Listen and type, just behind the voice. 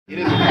It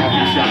is a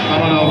coffee shop. I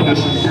don't know if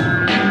this is.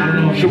 I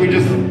don't know. Should we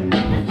just?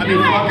 I mean,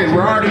 fuck it.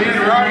 We're already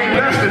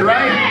invested,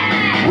 right?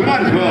 We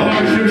might as well.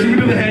 Should we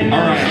do the hangman?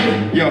 All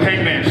right. Yo,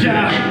 hangman.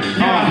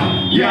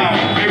 Yo.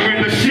 And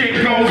when the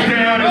shit goes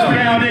down, it's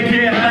bound to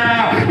get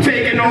loud.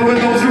 Taking over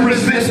those who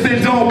resist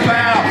and don't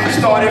bow.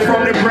 Started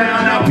from the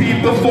ground, now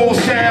peep the full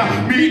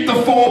sound. Meet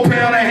the 4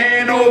 pounder,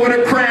 hand over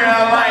the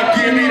crown. Like,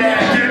 give me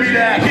that, give me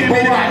that, give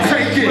me that.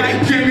 Take it.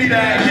 Give me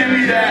that, give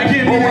me that,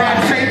 give me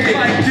that. Take it.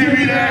 Give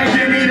me that,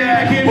 give me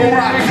that, give me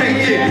that.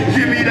 Take it.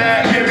 Give me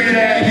that, give me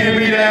that, give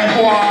me that.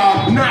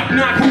 Wow. Knock,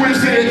 knock, who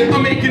is it?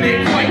 I'm making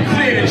it quite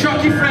clear.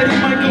 Chucky, Freddy,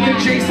 Michael, and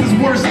Jason's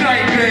worst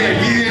nightmare.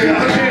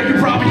 Yeah. You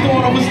probably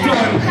thought I was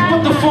done,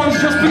 but the fun's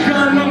just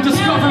begun. I'm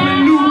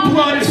discovering new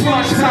blood. It's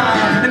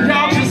lunchtime, and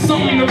now just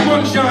something to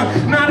munch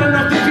on. Not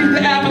enough to feed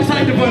the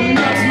appetite of a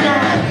nut's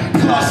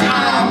mind. Plus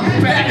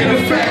I'm back in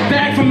effect,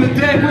 back from the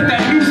dead with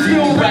that new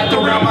skill wrapped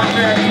around my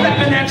neck.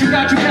 Rapping at you,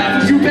 got you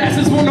baffled. You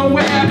bastards won't know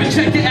what happened.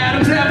 Check your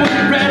Adam's apple,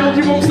 get rattled.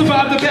 You won't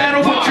survive the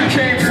battle. What you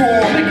came for?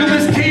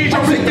 Nicolas Cage,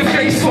 I'll take your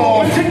face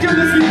off.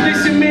 Meticulously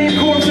place your main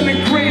corpse in the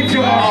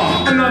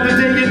graveyard. Another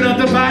day,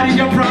 another body.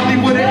 I probably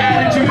would have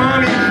added your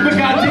mommy, but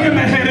goddamn,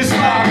 my head is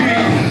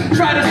sloppy.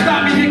 Try to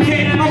stop me, you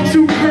can't. I'm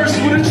too cursed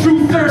with a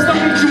true thirst. I'll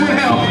meet you in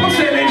hell. I'm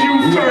sending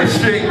you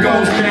first. Shit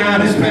goes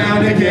down, it's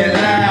bound to get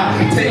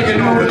loud.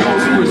 Taking over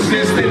those who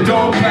resist and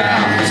don't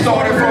bow.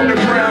 Started from the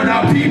ground,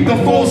 now peep the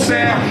full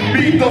sound.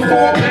 Meet the 4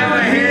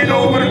 pounder, hand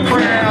over the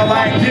crown.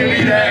 Like, give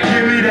me that,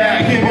 give me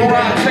that, give me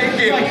that. Take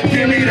it.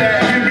 Give me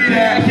that, give me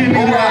that, give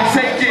me that.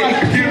 Take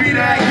it. Give me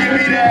that, give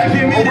me that,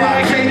 give me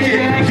that. Take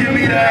it. Give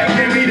me that,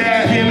 give me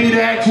that, give me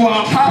that.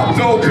 How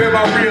dope am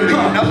I really?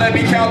 Now let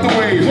me count the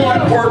ways.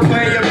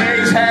 Wordplay and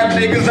Miggs have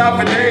niggas out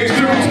for days.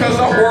 2's cause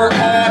I work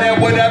hard at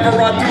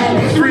whatever I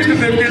do. 3's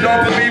cause if you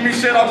don't believe me,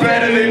 shit, I'm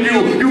better than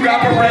you. You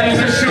got Berettas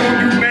and shoes,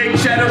 you make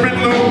cheddar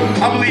and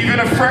loot. I'm leaving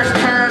a fresh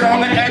turn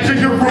on the edge of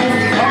your roof.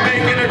 I'm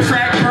making a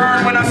track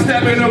burn when I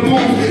step in the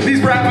booth.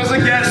 These rappers are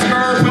getting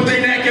scared, put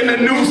their neck in the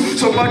noose.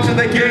 So much of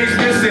the game's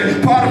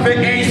missing, part of it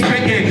ain't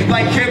spitting.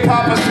 Like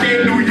hip-hop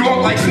escape New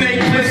York like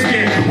Snake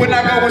Plissken. When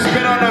I go and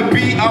spit on a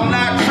beat, I'm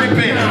not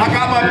tripping. I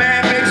got my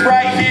man Miggs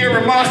right here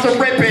and Monster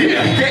ripping.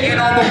 Getting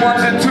on the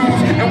 1s and 2s,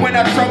 and when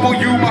I trouble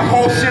you, my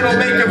whole shit'll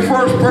make it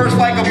first burst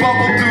like a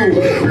bubble do.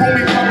 When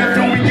we coming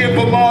through, we give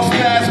them all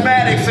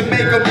spasmatics and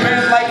make them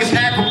bend like it's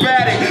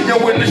acrobatic.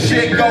 Yo, when the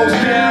shit goes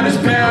down, it's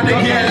bound to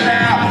get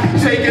loud.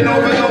 Taking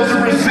over those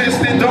who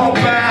resist and don't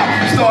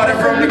bow. Started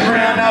from the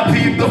ground, now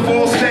peep the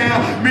full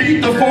sound.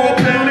 Meet the 4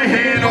 pounder,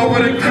 hand over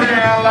the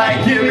crown.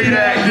 Like, give me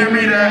that, give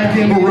me that,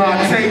 give me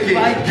that. Take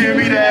it. Give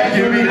me that,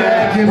 give me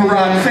that, give me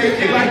that. Take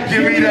it.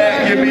 Give me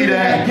that, give me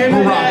that, give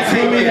me that.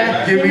 Take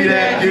it. Give me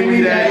that, give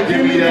me that,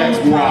 give me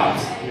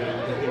that.